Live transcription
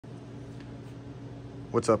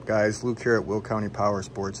What's up guys, Luke here at Will County Power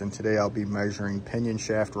Sports, and today I'll be measuring pinion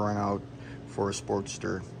shaft runout for a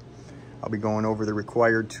Sportster. I'll be going over the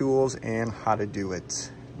required tools and how to do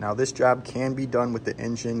it. Now this job can be done with the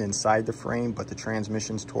engine inside the frame, but the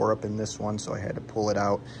transmission's tore up in this one, so I had to pull it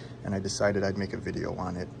out and I decided I'd make a video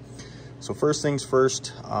on it. So first things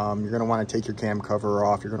first, you're going to want to take your cam cover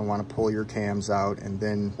off. You're going to want to pull your cams out, and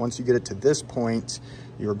then once you get it to this point,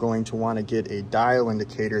 you're going to want to get a dial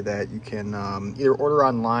indicator that you can either order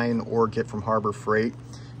online or get from Harbor Freight.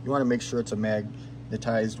 You want to make sure it's a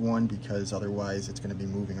magnetized one, because otherwise it's going to be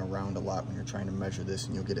moving around a lot when you're trying to measure this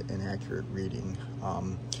and you'll get an inaccurate reading.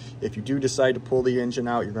 If you do decide to pull the engine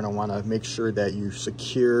out, you're going to want to make sure that you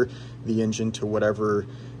secure the engine to whatever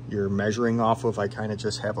you're measuring off of. I kind of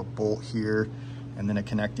just have a bolt here and then a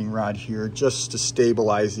connecting rod here just to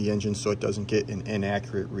stabilize the engine so it doesn't get an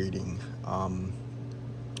inaccurate reading.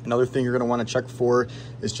 Another thing you're going to want to check for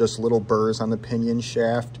is just little burrs on the pinion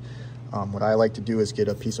shaft. What I like to do is get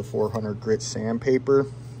a piece of 400 grit sandpaper,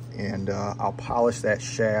 and I'll polish that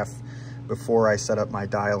shaft before I set up my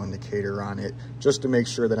dial indicator on it, just to make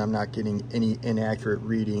sure that I'm not getting any inaccurate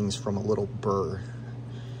readings from a little burr.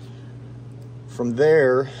 From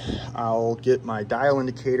there, I'll get my dial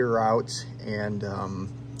indicator out, and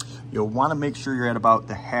you'll want to make sure you're at about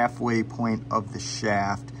the halfway point of the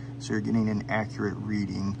shaft so you're getting an accurate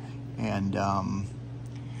reading. And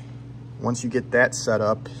once you get that set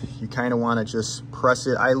up, you kind of want to just press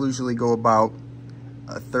it. I usually go about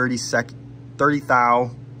a 30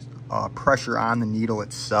 thou pressure on the needle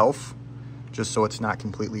itself, just so it's not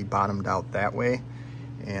completely bottomed out that way.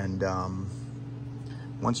 And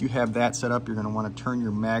once you have that set up, you're going to want to turn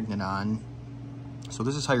your magnet on. So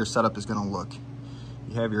this is how your setup is going to look.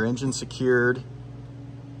 You have your engine secured, you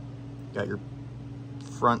got your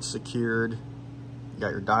front secured, you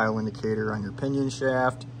got your dial indicator on your pinion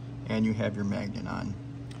shaft, and you have your magnet on.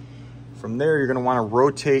 From there, you're going to want to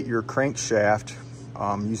rotate your crankshaft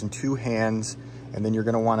using two hands, and then you're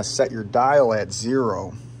going to want to set your dial at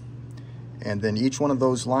 0. And then each one of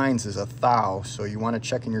those lines is a thou. So you want to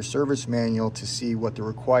check in your service manual to see what the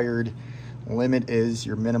required limit is,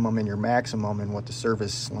 your minimum and your maximum, and what the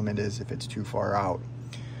service limit is if it's too far out.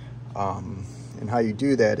 And how you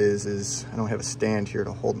do that is I don't have a stand here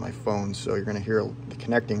to hold my phone, so you're going to hear the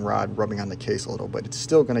connecting rod rubbing on the case a little, but it's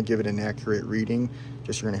still going to give it an accurate reading.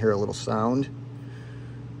 Just you're going to hear a little sound.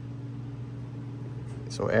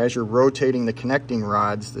 So as you're rotating the connecting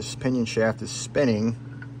rods, this pinion shaft is spinning,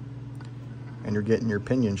 and you're getting your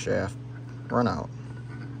pinion shaft run out.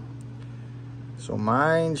 So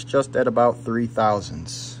mine's just at about 3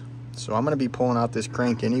 thousandths. So I'm going to be pulling out this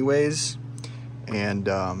crank anyways and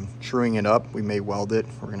truing it up. We may weld it,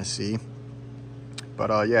 we're going to see.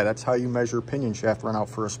 But yeah, that's how you measure pinion shaft run out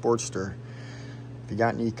for a Sportster. If you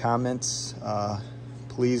got any comments,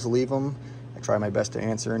 please leave them. I try my best to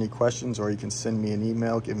answer any questions, or you can send me an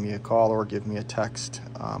email, give me a call, or give me a text.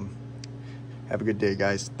 Have a good day,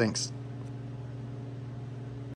 guys. Thanks.